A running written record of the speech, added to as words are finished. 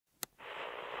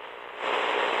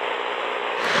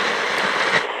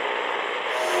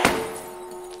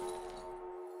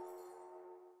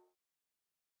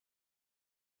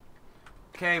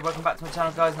Okay, welcome back to my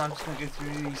channel, guys. Now I'm just going to go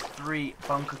through these 3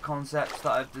 bunker concepts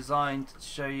that I've designed to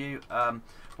show you.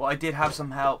 Well, I did have some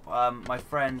help. My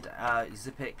friend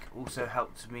Zypic also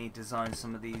helped me design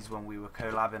some of these when we were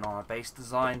collabing on a base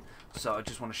design. So I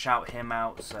just want to shout him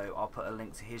out. So I'll put a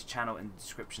link to his channel in the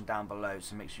description down below.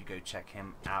 So make sure you go check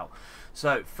him out.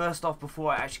 So first off,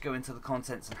 before I actually go into the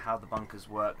contents and how the bunkers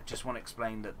work, I just want to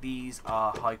explain that these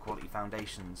are high quality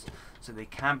foundations. So they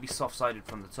can be soft-sided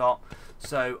from the top.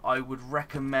 So I would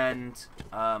recommend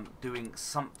doing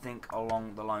something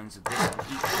along the lines of this on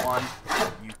each one.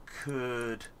 You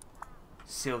could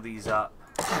seal these up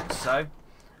like so,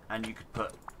 and you could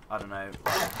put, I don't know,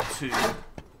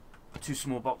 like two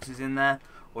small boxes in there,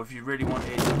 or if you really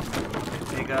wanted, you can make them a bit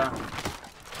bigger,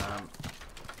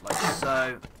 like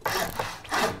so.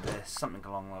 Do this, something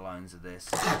along the lines of this.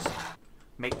 Just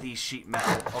make these sheet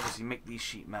metal, obviously make these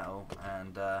sheet metal,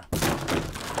 and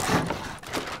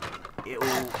it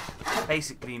will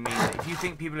basically mean that if you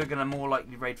think people are going to more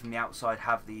likely raid from the outside,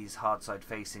 have these hard side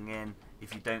facing in.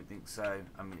 If you don't think so,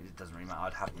 I mean, it doesn't really matter,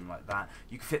 I'd have them like that.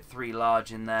 You can fit 3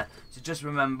 large in there. So just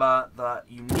remember that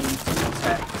you need to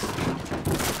protect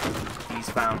these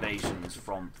foundations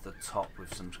from the top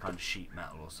with some kind of sheet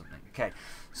metal or something. Okay,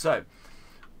 so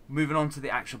moving on to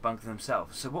the actual bunker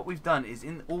themselves. So what we've done is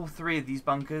in all 3 of these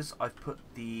bunkers, I've put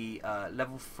the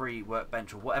level 3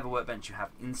 workbench, or whatever workbench you have,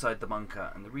 inside the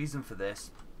bunker. And the reason for this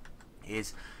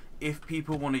is if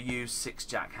people want to use 6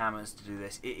 jackhammers to do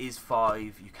this, it is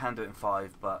 5. You can do it in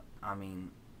 5, but I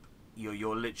mean,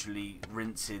 you're literally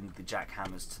rinsing the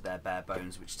jackhammers to their bare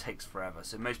bones, which takes forever.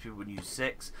 So most people would use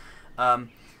 6.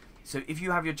 So if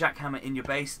you have your jackhammer in your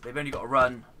base, they've only got to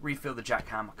run, refill the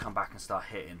jackhammer, come back and start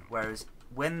hitting. Whereas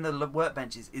when the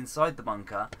workbench is inside the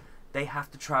bunker, they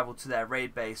have to travel to their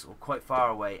raid base or quite far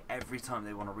away every time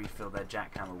they want to refill their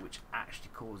jackhammer, which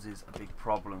actually causes a big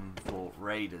problem for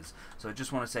raiders. So I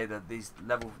just want to say that the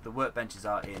workbenches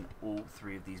are in all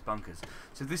 3 of these bunkers.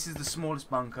 So this is the smallest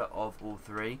bunker of all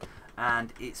 3,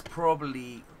 and it's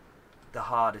probably the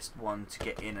hardest one to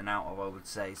get in and out of, I would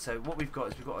say. So what we've got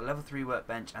is we've got a level 3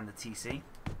 workbench and the TC.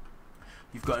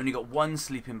 You've only got 1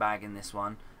 sleeping bag in this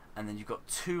one, and then you've got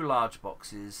 2 large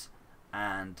boxes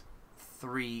and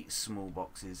 3 small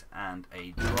boxes and a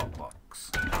drop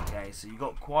box. Okay, so you've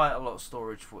got quite a lot of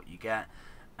storage for what you get,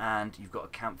 and you've got a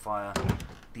campfire.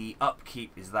 The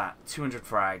upkeep is that 200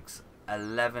 frags,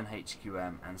 11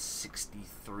 HQM and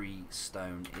 63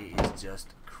 stone. It is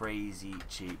just crazy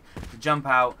cheap. To jump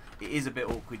out, it is a bit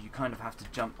awkward. You kind of have to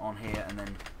jump on here and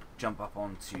then jump up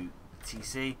onto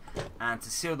TC. And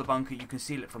to seal the bunker, you can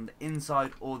seal it from the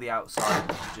inside or the outside.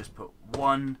 You just put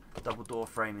 1 double door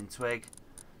frame in twig,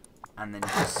 and then you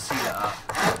just seal it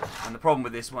up. And the problem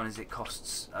with this one is it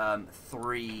costs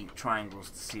 3 triangles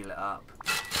to seal it up.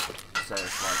 So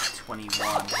it's like 21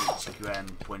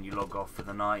 HQM when you log off for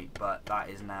the night, but that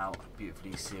is now a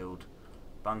beautifully sealed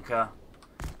bunker.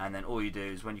 And then all you do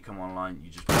is when you come online,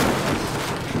 you just,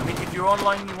 I mean, if you're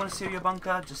online and you want to seal your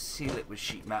bunker, just seal it with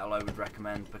sheet metal, I would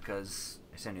recommend, because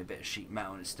it's only a bit of sheet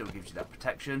metal and it still gives you that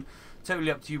protection.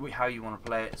 Totally up to you how you want to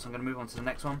play it. So I'm going to move on to the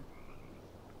next one.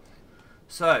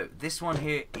 So this one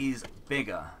here is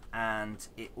bigger, and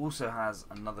it also has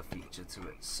another feature to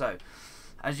it. So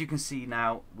as you can see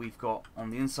now, we've got on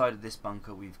the inside of this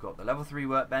bunker, we've got the level 3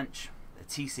 workbench, the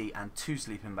TC and 2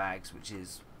 sleeping bags, which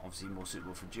is obviously more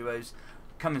suitable for duos.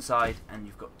 Come inside and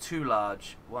you've got 2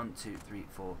 large, 1, 2, 3,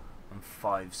 4 and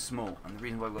 5 small. And the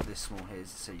reason why we've got this small here is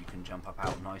so you can jump up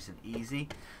out nice and easy.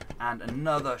 And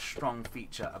another strong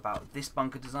feature about this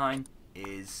bunker design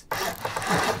is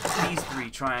these 3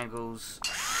 triangles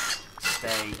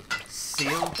stay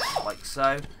sealed like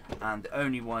so, and the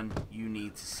only one you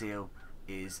need to seal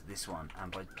is this one.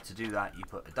 And to do that, you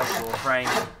put a double door frame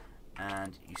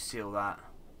and you seal that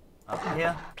up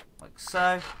here like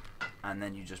so, and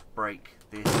then you just break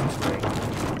this twig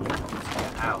to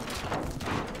get out.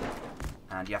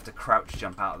 And you have to crouch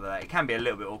jump out of there. It can be a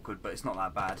little bit awkward, but it's not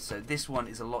that bad. So this one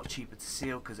is a lot cheaper to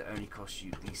seal because it only costs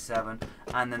you these 7.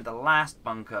 And then the last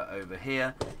bunker over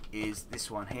here is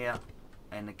this one here.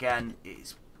 And again,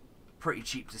 it's pretty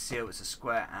cheap to seal. It's a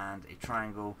square and a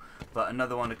triangle. But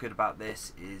another one good about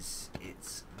this is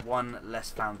it's 1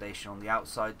 less foundation on the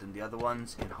outside than the other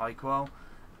ones in high qual.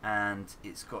 And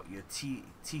it's got your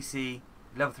TC,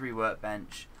 level 3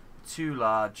 workbench, 2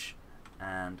 large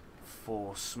and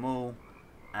 4 small.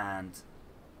 And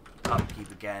upkeep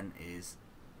again is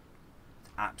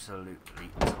absolutely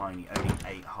tiny, only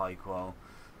 8 high qual,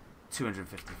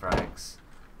 250 frags,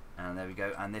 and there we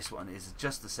go. And this one is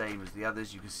just the same as the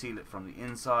others. You can seal it from the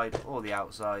inside or the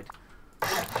outside,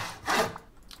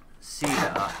 seal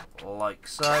it up like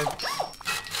so,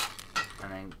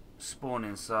 and then spawn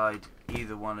inside.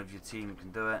 Either one of your team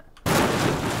can do it.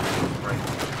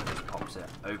 Just pops it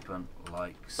open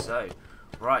like so.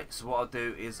 Right, so what I'll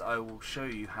do is I will show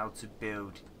you how to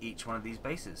build each one of these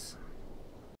bases.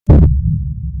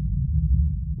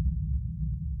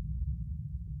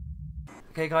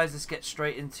 Okay guys, let's get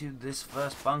straight into this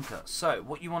first bunker. So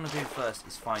what you want to do first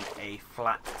is find a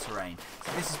flat terrain.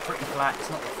 So this is pretty flat, it's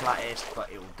not the flattest,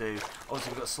 but it will do.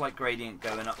 Obviously we've got a slight gradient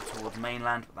going up towards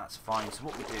mainland, but that's fine. So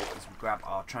what we do is we grab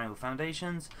our triangle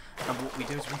foundations, and what we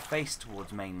do is we face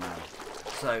towards mainland.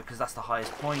 So, because that's the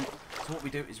highest point. So what we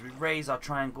do is we raise our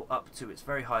triangle up to its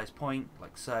very highest point,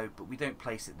 like so, but we don't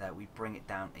place it there, we bring it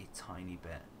down a tiny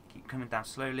bit. Keep coming down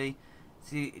slowly.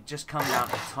 See, it just comes down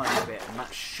a tiny bit, and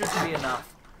that should be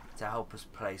enough to help us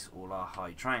place all our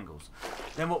high triangles.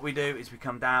 Then what we do is we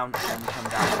come down, and we come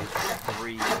down with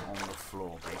 3 on the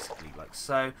floor, basically, like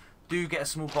so. Do get a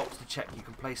small box to check you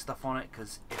can place stuff on it,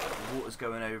 because if the water's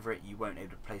going over it, you won't be able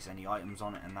to place any items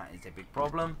on it, and that is a big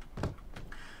problem.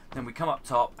 Then we come up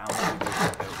top, and what we do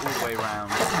is go all the way around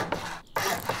with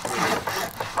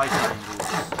high triangles,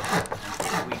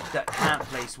 and if we can't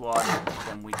place one,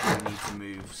 then we do need to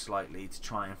move slightly to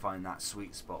try and find that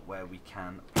sweet spot where we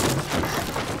can.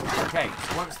 Okay,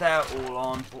 so once they're all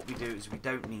on, what we do is we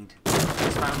don't need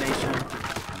this foundation, and we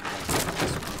don't need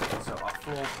this one. So our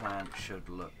floor plan should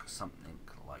look something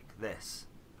like this.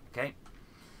 Okay,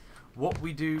 what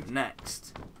we do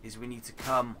next is we need to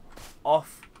come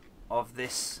off of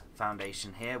this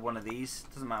foundation here, one of these,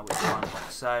 doesn't matter which one, like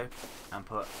so, and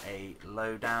put a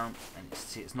low down, and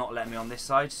it's not letting me on this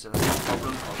side, so that's no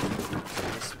problem. I'll just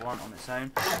move this one on its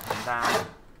own, and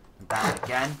down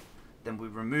again. Then we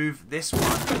remove this one,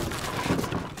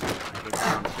 and go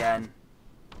down again,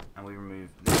 and we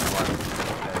remove this one, and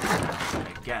go down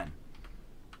again.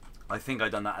 I think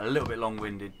I've done that a little bit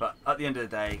long-winded, but at the end of the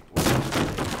day, we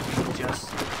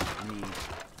just need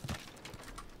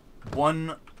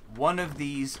one of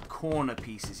these corner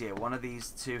pieces here, one of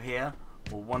these two here,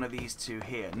 or one of these two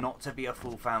here, not to be a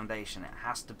full foundation. It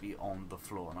has to be on the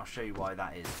floor, and I'll show you why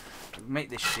that is. We make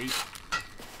this sheet,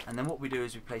 and then what we do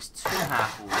is we place 2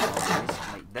 half walls on these,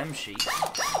 make them sheets,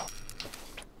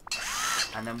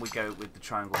 and then we go with the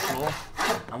triangle floor.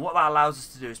 And what that allows us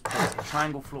to do is place a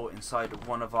triangle floor inside of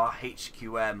one of our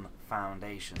HQM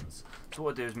foundations. So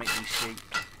what we'll do is make these sheets.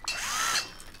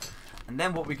 And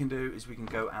then what we can do is we can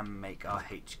go and make our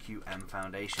HQM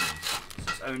foundations. So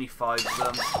it's only 5 of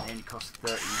them, they only cost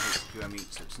 13 HQM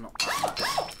each, so it's not that much.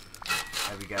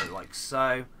 There we go, like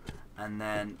so. And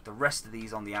then the rest of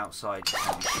these on the outside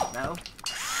can be sheet metal.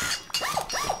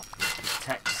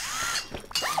 Text,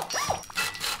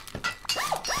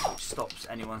 which stops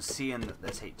anyone seeing that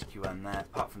there's HQM there.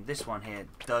 Apart from this one here,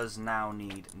 does now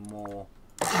need more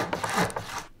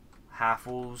half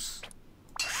walls.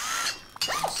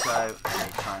 So, and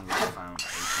a triangle foundation.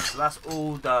 So that's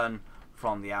all done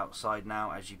from the outside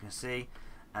now, as you can see.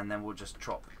 And then we'll just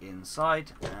drop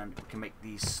inside, and we can make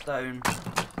these stone.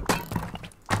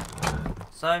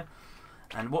 So,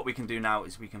 and what we can do now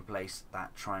is we can place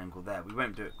that triangle there. We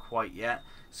won't do it quite yet.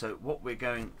 So what we're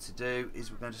going to do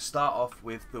is we're going to start off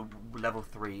with the level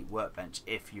 3 workbench,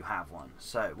 if you have one.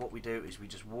 So what we do is we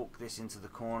just walk this into the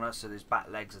corner, so those back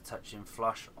legs are touching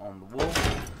flush on the wall,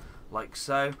 like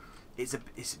so. It's a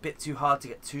bit too hard to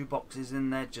get 2 boxes in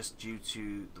there just due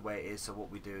to the way it is. So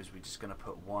what we do is we're just going to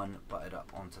put one butted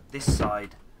up onto this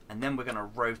side, and then we're going to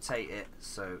rotate it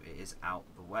so it is out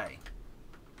the way.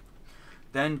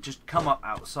 Then just come up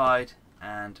outside,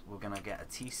 and we're going to get a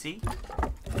TC,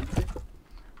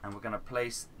 and we're going to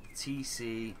place the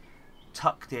TC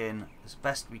tucked in as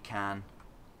best we can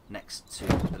next to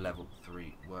the level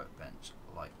 3 workbench,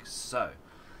 like so.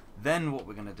 Then what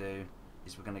we're going to do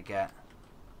is we're going to get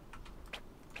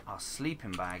our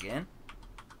sleeping bag in,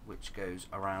 which goes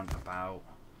around about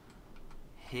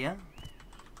here,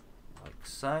 like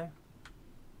so.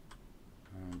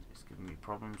 And it's giving me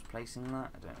problems placing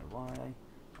that, I don't know why. 1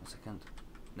 second.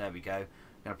 There we go.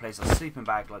 We're going to place our sleeping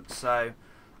bag like so,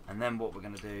 and then what we're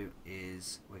going to do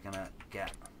is we're going to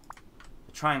get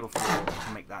the triangle floor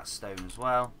to make that stone as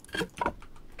well,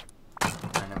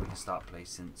 and then we can start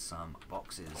placing some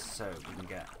boxes. So we can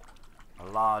get a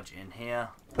large in here,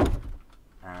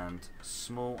 and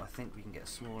small. I think we can get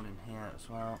small in here as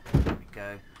well. There we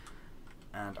go.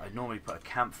 And I normally put a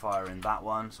campfire in that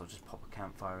one, so I'll just pop a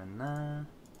campfire in there.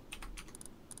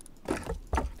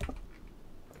 Put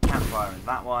a campfire in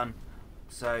that one.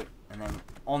 So, and then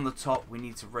on the top we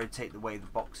need to rotate the way the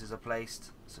boxes are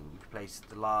placed. So we place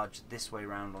the large this way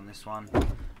around on this one,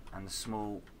 and the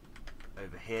small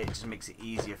over here. It just makes it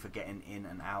easier for getting in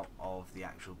and out of the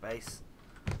actual base.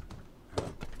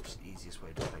 Just the easiest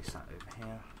way to place that over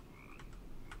here.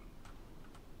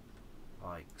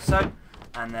 like so.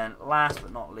 And then last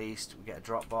but not least, we get a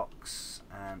drop box,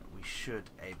 and we should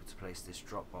be able to place this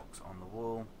drop box on the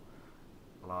wall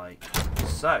like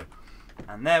so.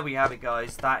 And there we have it,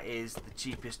 guys. That is the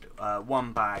cheapest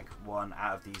one bag one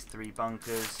out of these 3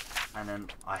 bunkers. And then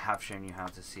I have shown you how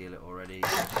to seal it already.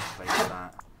 Just place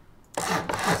that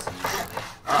and seal it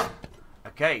up.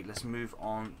 Okay, let's move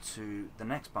on to the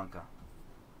next bunker.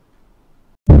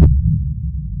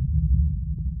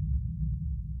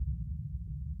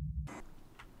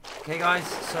 Okay guys,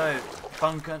 so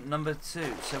bunker number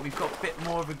 2. So we've got a bit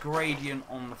more of a gradient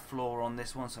on the floor on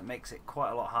this one, so it makes it quite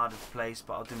a lot harder to place,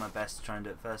 but I'll do my best to try and do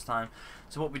it first time.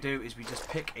 So what we do is we just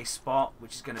pick a spot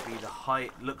which is going to be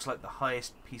looks like the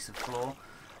highest piece of floor,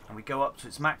 and we go up to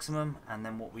its maximum. And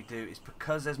then what we do is,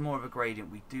 because there's more of a gradient,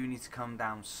 we do need to come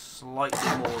down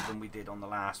slightly more than we did on the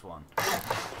last one.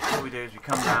 What we do is we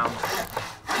come down,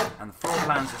 and the floor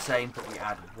plan's the same, but we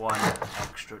add 1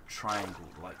 extra triangle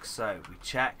like so. We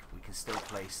check, we can still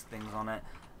place things on it,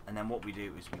 and then what we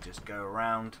do is we just go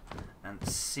around and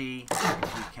see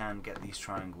if we can get these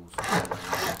triangles all the way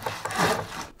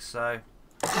around, like so.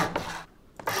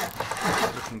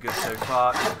 Looking good so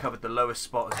far. We've covered the lowest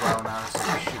spot as well now, so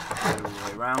we should go all the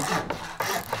way around.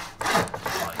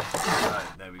 Like so.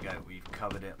 There we go. We've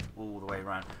covered it all the way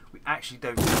around. We actually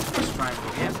don't need this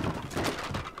triangle here,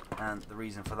 and the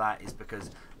reason for that is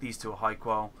because these 2 are high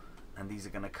qual, and these are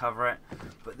going to cover it.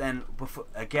 But then,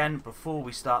 before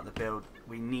we start the build,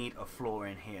 we need a floor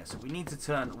in here. So we need to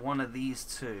turn one of these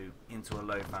 2 into a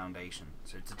low foundation.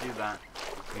 So to do that,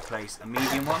 we place a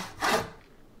medium one,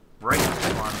 break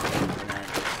this one, and then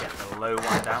get the low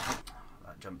one down.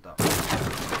 That jumped up. There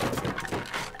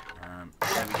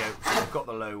we go. So we've got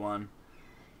the low one,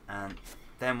 and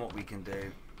then what we can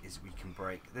do is we can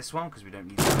break this one because we don't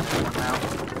need that one now.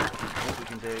 What we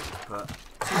can do is put 2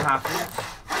 half walls,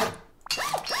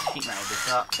 sheet metal this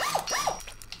up,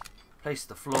 place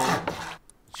the floor,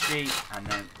 sheet, and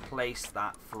then place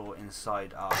that floor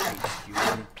inside our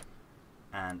HQN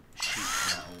and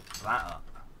sheet metal that up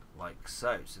like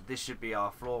so. So this should be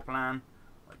our floor plan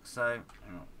like so.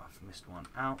 Oh, I've missed one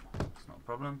out, it's not a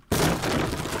problem.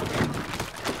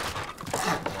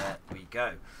 There we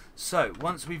go. So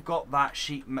once we've got that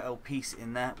sheet metal piece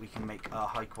in there, we can make our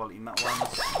high quality metal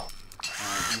ones.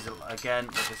 These are, again,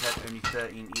 like I said, only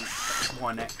 13 each,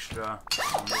 1 extra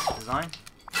on this design.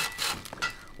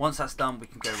 Once that's done, we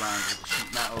can go around with the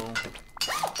sheet metal,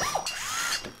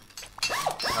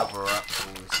 cover up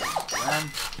all this HQN,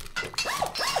 like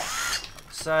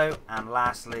so, and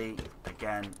lastly,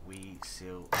 again, we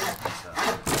seal this piece up.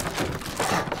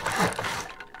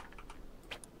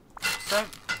 So,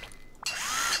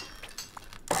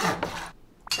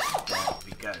 there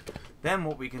we go. Then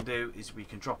what we can do is we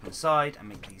can drop inside and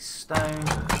make these stone.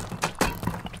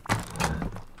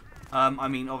 I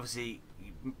mean, obviously,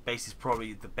 base is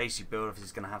probably the base you build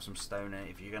is going to have some stone in it.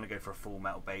 If you're going to go for a full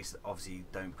metal base, obviously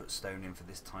don't put stone in for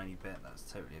this tiny bit. That's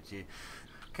totally up to you.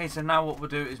 Okay, so now what we'll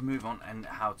do is move on and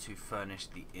how to furnish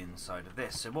the inside of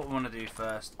this. So what we want to do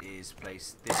first is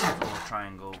place this floor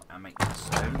triangle and make that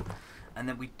stone. And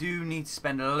then we do need to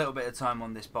spend a little bit of time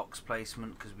on this box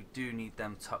placement because we do need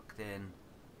them tucked in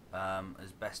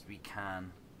as best we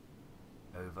can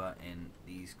over in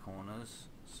these corners.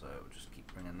 So we'll just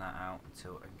keep bringing that out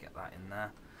until I can get that in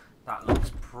there. That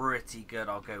looks pretty good,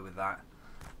 I'll go with that.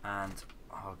 And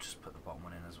I'll just put the bottom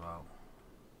one in as well.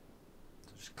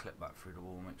 So just clip that through the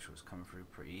wall, make sure it's coming through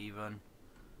pretty even.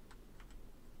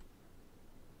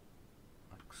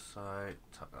 Like so.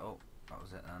 Tuck that, oh, that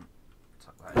was it then.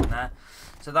 Tuck that in there.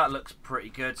 So that looks pretty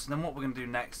good. So then what we're going to do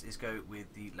next is go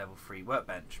with the level 3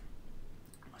 workbench.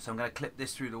 So I'm going to clip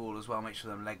this through the wall as well, make sure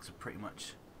them legs are pretty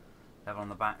much level on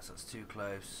the back, so that's too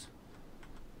close.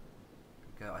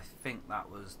 Okay, I think that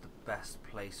was the best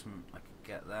placement I could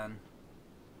get then.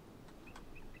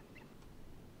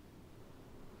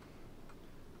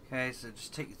 Okay, so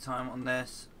just take your time on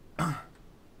this.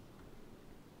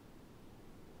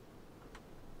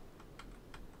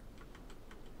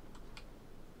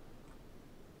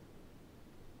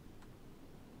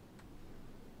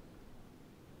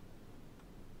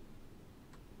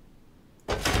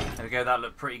 There we go, that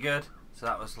looked pretty good. So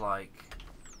that was like,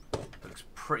 looks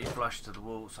pretty flush to the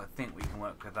wall, so I think we can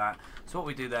work with that. So what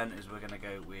we do then is we're going to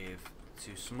go with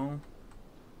too small,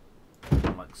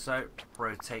 like so,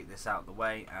 rotate this out the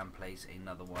way and place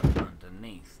another one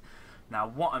underneath. Now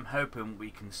what I'm hoping we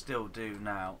can still do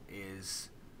now is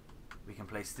we can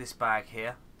place this bag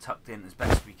here, tucked in as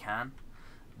best we can.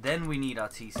 Then we need our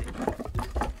T-sit,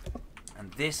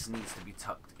 and this needs to be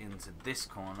tucked into this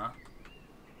corner,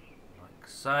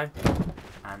 so,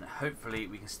 and hopefully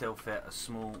we can still fit a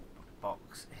small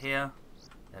box here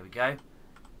There we go.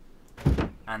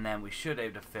 And then we should be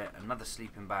able to fit another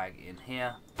sleeping bag in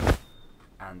here.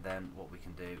 And then what we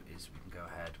can do is we can go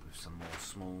ahead with some more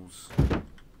smalls,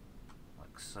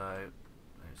 like so.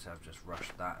 Notice I've just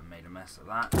rushed that and made a mess of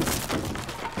that. Let's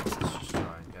just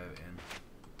try and go in.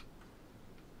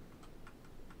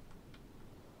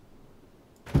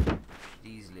 Should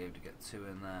easily able to get 2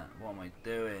 in there. What am I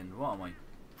doing? What am I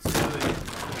doing?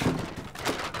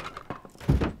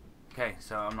 Okay,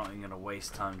 so I'm not even going to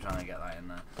waste time trying to get that in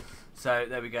there. So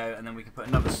there we go, and then we can put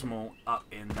another small up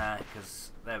in there,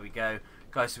 because there we go.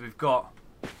 Guys, so we've got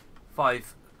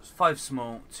five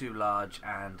small, 2 large,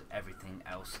 and everything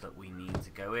else that we need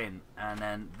to go in. And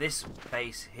then this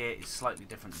base here is slightly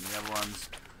different than the other ones.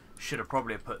 Should have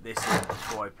probably put this in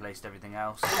before I placed everything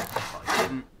else, but I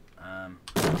didn't.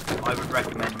 I would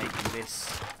recommend making this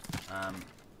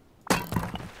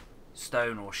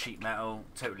stone or sheet metal,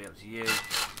 totally up to you,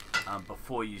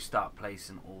 before you start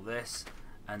placing all this.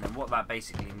 And then what that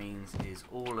basically means is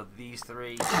all of these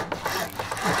 3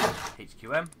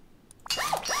 HQM,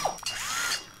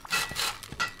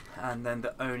 and then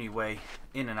the only way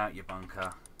in and out your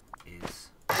bunker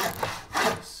is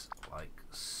just like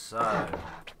so.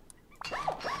 There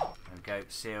we go,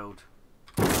 sealed.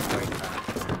 Break that,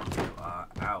 and you are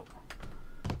out.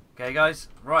 Okay guys,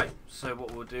 right, so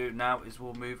what we'll do now is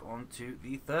we'll move on to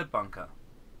the 3rd bunker.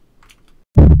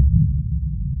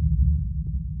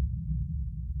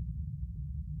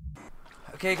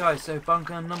 Okay guys, so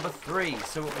bunker number 3.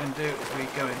 So what we're going to do is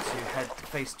we're going to head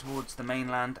face towards the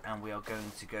mainland, and we are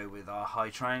going to go with our high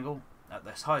triangle at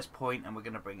this highest point, and we're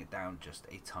going to bring it down just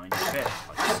a tiny bit,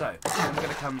 like so. Then we're going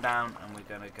to come down and we're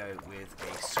going to go with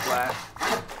a square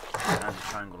and a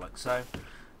triangle like so.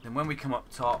 Then when we come up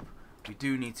top, we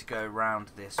do need to go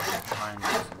around this with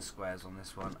triangles and squares on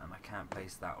this one, and I can't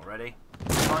place that already.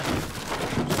 Fine.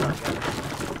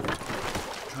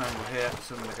 Triangle here,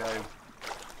 so I'm going to go.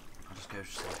 I'll just go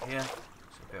straight here,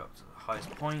 so go up to the highest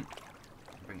point,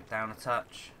 bring it down a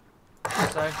touch,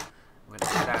 so. We're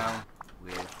going to go down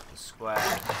with the square,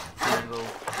 the triangle,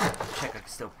 check I can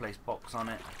still place box on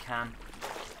it, I can,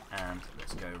 and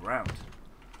let's go around.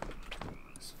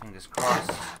 So fingers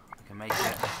crossed, I can make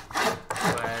it.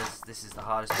 Squares, this is the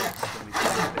hardest bit, it's going to be the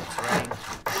little bit of terrain.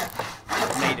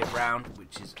 I've made it round,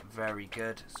 which is very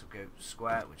good, so go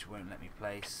square, which won't let me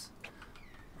place.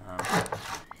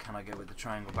 Can I go with the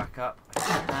triangle back up? I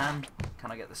can.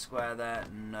 Can I get the square there?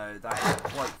 No, that is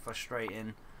quite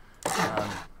frustrating.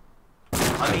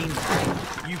 I mean,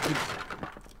 you could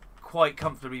quite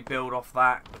comfortably build off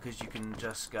that, because you can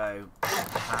just go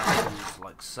handles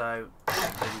like so,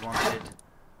 if you really wanted.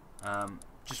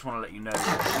 Just want to let you know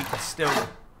that we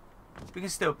can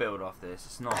still build off this.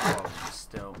 It's not a problem. It's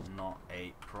still not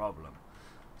a problem.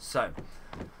 So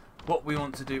what we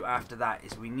want to do after that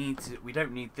is we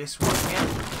don't need this one here,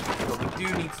 but we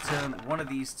do need to turn one of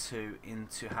these 2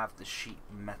 into have the sheet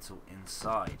metal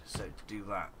inside. So to do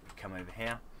that, we come over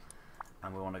here,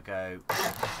 and we want to go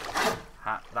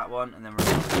that one, and then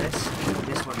remove this.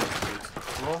 This one needs to go to the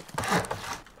floor,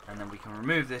 and then we can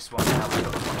remove this one. Now we've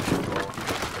got this one on the floor.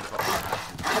 We've got our house.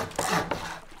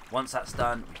 Once that's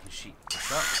done, we can sheet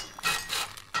this up.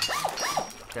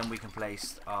 Then we can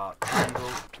place our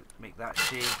triangle, make that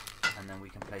sheet, and then we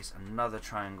can place another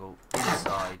triangle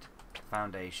inside the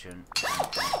foundation and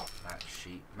that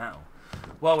sheet metal.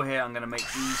 While we're here, I'm going to make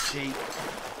these sheet,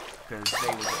 because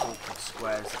they were the awkward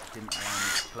squares that didn't allow me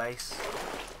to place.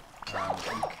 You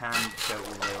can go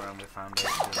all the way around with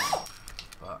foundation,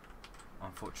 but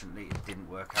unfortunately it didn't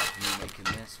work out for me making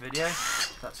this video.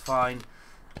 That's fine.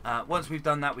 Once we've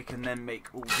done that, we can then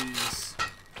make all these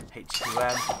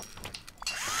HQM,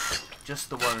 just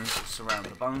the ones that surround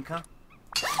the bunker,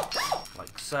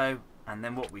 like so. And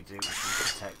then what we do is we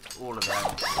protect all of them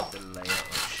with the layer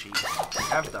of sheet that we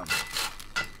have done.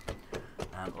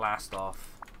 And last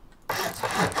off,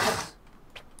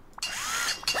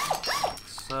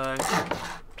 so,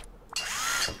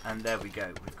 and there we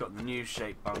go. We've got the new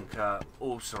shape bunker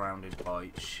all surrounded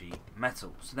by sheet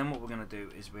metal. So then what we're going to do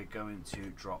is we're going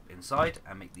to drop inside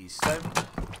and make these so,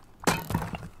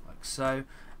 like so.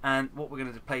 And what we're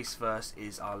going to place first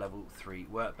is our level 3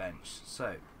 workbench.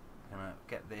 So we're going to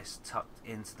get this tucked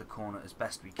into the corner as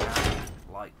best we can,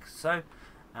 like so.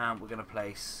 And we're going to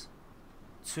place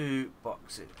 2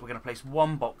 boxes. We're going to place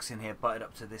 1 box in here butted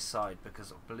up to this side,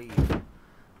 because I believe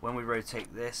when we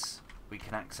rotate this we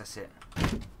can access it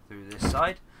through this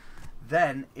side.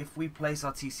 Then if we place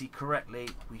our TC correctly,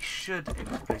 we should be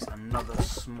able to place another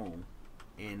small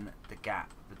in the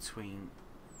gap between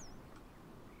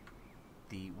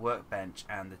the workbench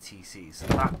and the TC. So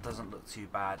that doesn't look too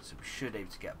bad, so we should be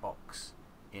able to get a box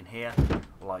in here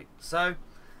like so.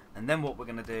 And then what we're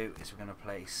going to do is we're going to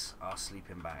place our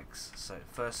sleeping bags. So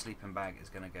first sleeping bag is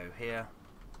going to go here.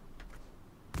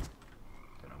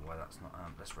 Don't know why that's not.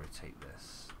 Let's rotate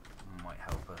this. Might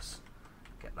help us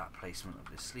get that placement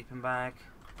of this sleeping bag.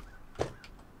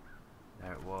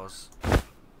 There it was,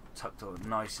 tucked all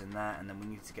nice in there. And then we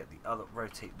need to get the other.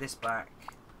 Rotate this back,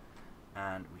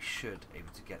 and we should be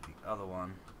able to get the other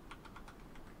one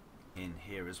in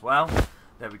here as well.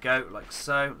 There we go, like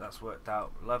so. That's worked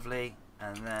out lovely.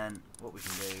 And then what we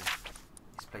can do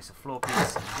is place a floor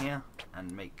piece in here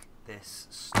and make this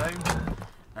stone.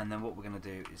 And then what we're going to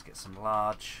do is get some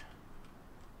large,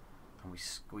 and we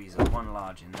squeeze up one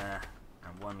large in there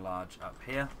and one large up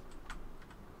here,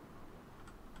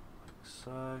 like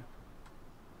so.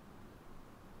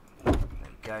 There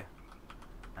we go.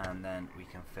 And then we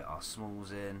can fit our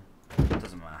smalls in.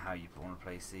 Doesn't matter how you want to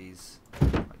place these,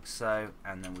 like so.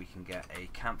 And then we can get a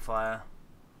campfire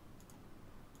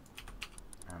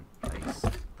and place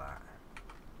that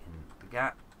in the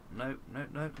gap. No.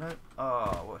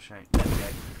 Oh, what a shame. There we go.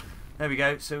 There we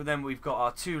go. So then we've got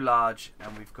our 2 large,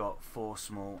 and we've got 4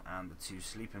 small, and the 2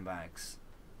 sleeping bags.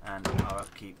 And our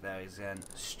upkeep there is then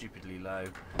stupidly low.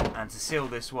 And to seal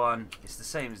this one, it's the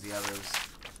same as the others.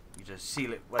 You just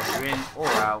seal it whether you're in or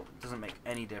out. It doesn't make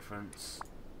any difference.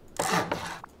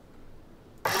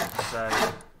 So,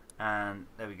 and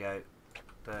there we go.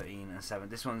 13 and 7.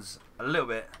 This one's a little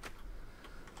bit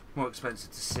more expensive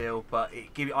to seal, but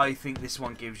I think this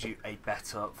one gives you a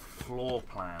better floor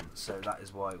plan, so that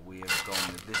is why we have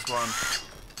gone with this one.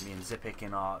 Me and Zypic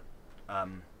in our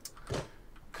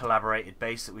collaborated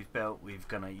base that we've built, we're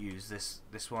going to use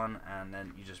this one, and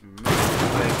then you just move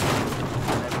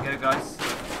it. There we go, guys.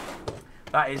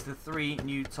 That is the 3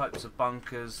 new types of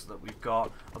bunkers that we've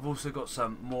got. I've also got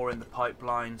some more in the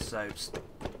pipeline, so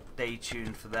stay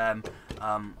tuned for them.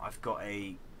 I've got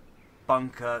a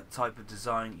bunker type of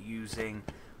design using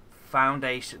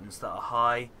foundations that are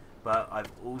high, but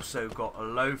I've also got a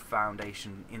low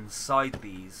foundation inside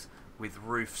these with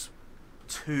roofs,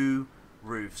 2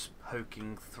 roofs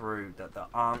poking through that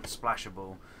aren't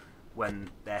splashable when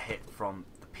they're hit from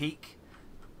the peak.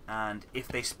 And if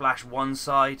they splash one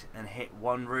side and hit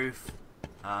one roof,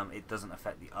 it doesn't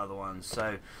affect the other one.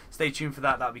 So stay tuned for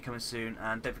that. That'll be coming soon,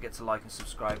 and don't forget to like and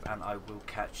subscribe, and I will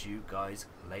catch you guys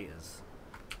later.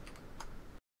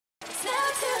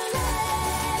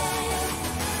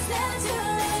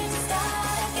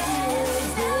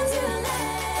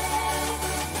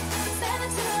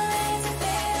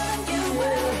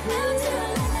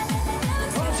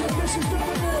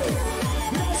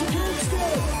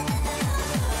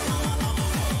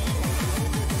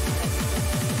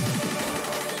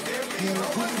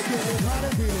 Gotta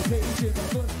be the patient,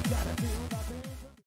 gotta be